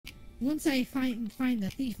once I find the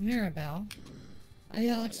thief Mirabelle,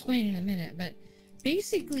 I'll explain in a minute, but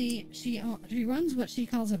basically she runs what she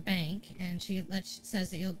calls a bank, and she says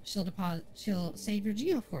that she'll save your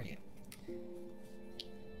geo for you.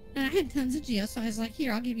 And I had tons of geo, so I was like,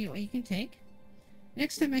 here, I'll give you what you can take.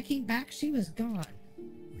 Next time I came back, she was gone.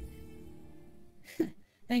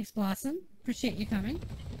 Thanks, Blossom. Appreciate you coming.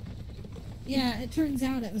 Yeah, it turns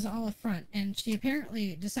out it was all a front, and she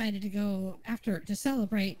apparently decided to go to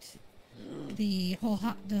celebrate the whole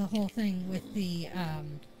thing with the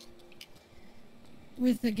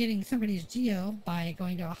getting somebody's geo by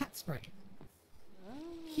going to a hot spring.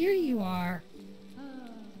 Here you are.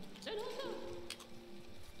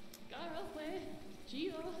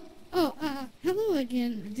 Oh, hello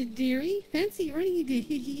again, dearie. Fancy running into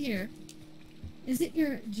here. Is it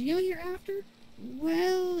your geo you're after?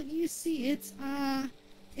 Well, you see, it's a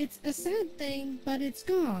sad thing, but it's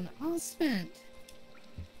gone, all spent.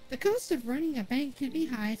 The cost of running a bank can be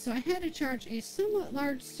high, so I had to charge a somewhat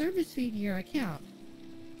large service fee to your account.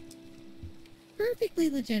 Perfectly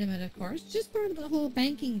legitimate, of course, just part of the whole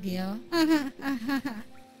banking deal.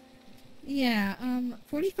 Yeah,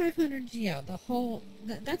 4,500 geo,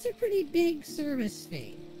 that's a pretty big service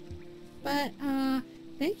fee. But,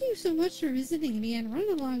 thank you so much for visiting me, and run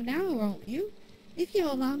along now, won't you? If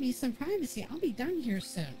you'll allow me some privacy, I'll be done here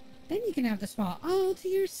soon. Then you can have the spa all to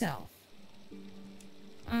yourself.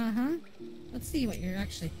 Uh-huh. Let's see what you're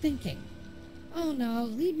actually thinking. Oh no,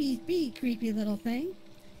 leave me be, creepy little thing.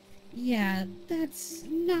 Yeah, that's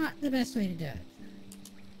not the best way to do it.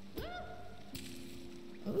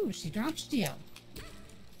 Oh, she drops geo.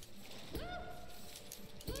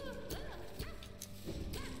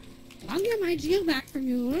 I'll get my geo back from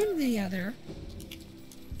you one or the other.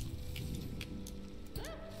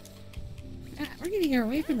 We're getting her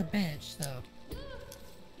away from the bench, though.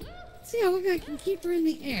 Let's see how long I can keep her in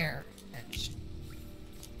the air. Bench.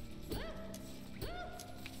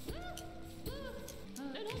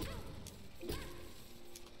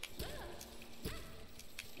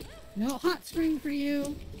 No hot spring for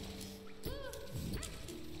you.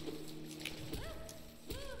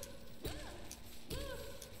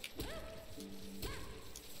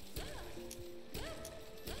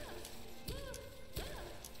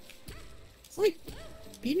 It's like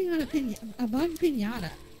beating on a bug pinata.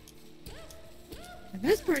 The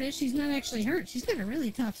best part is she's not actually hurt. She's got a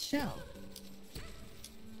really tough shell.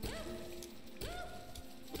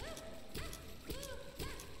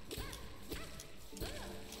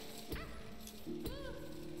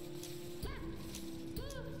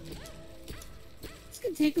 This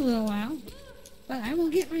could take a little while, but I will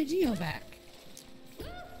get my geo back.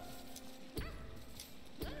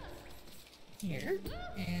 Here,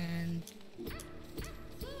 and...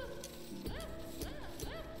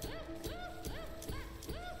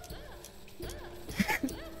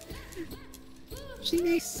 She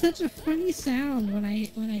makes such a funny sound when I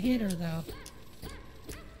hit her, though.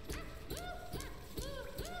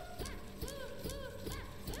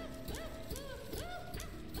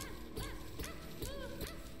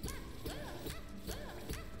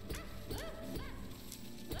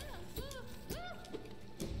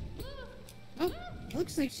 Oh,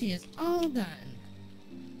 looks like she is all done.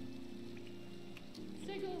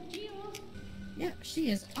 Yep,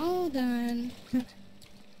 she is all done.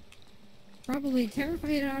 Probably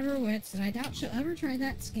terrified out of her wits, and I doubt she'll ever try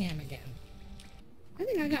that scam again. I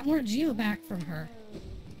think I got more geo back from her.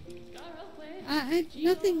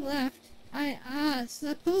 Nothing left. I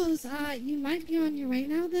suppose, you might be on your way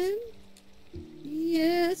now then?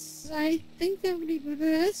 Yes, I think that would be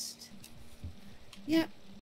best. Yep,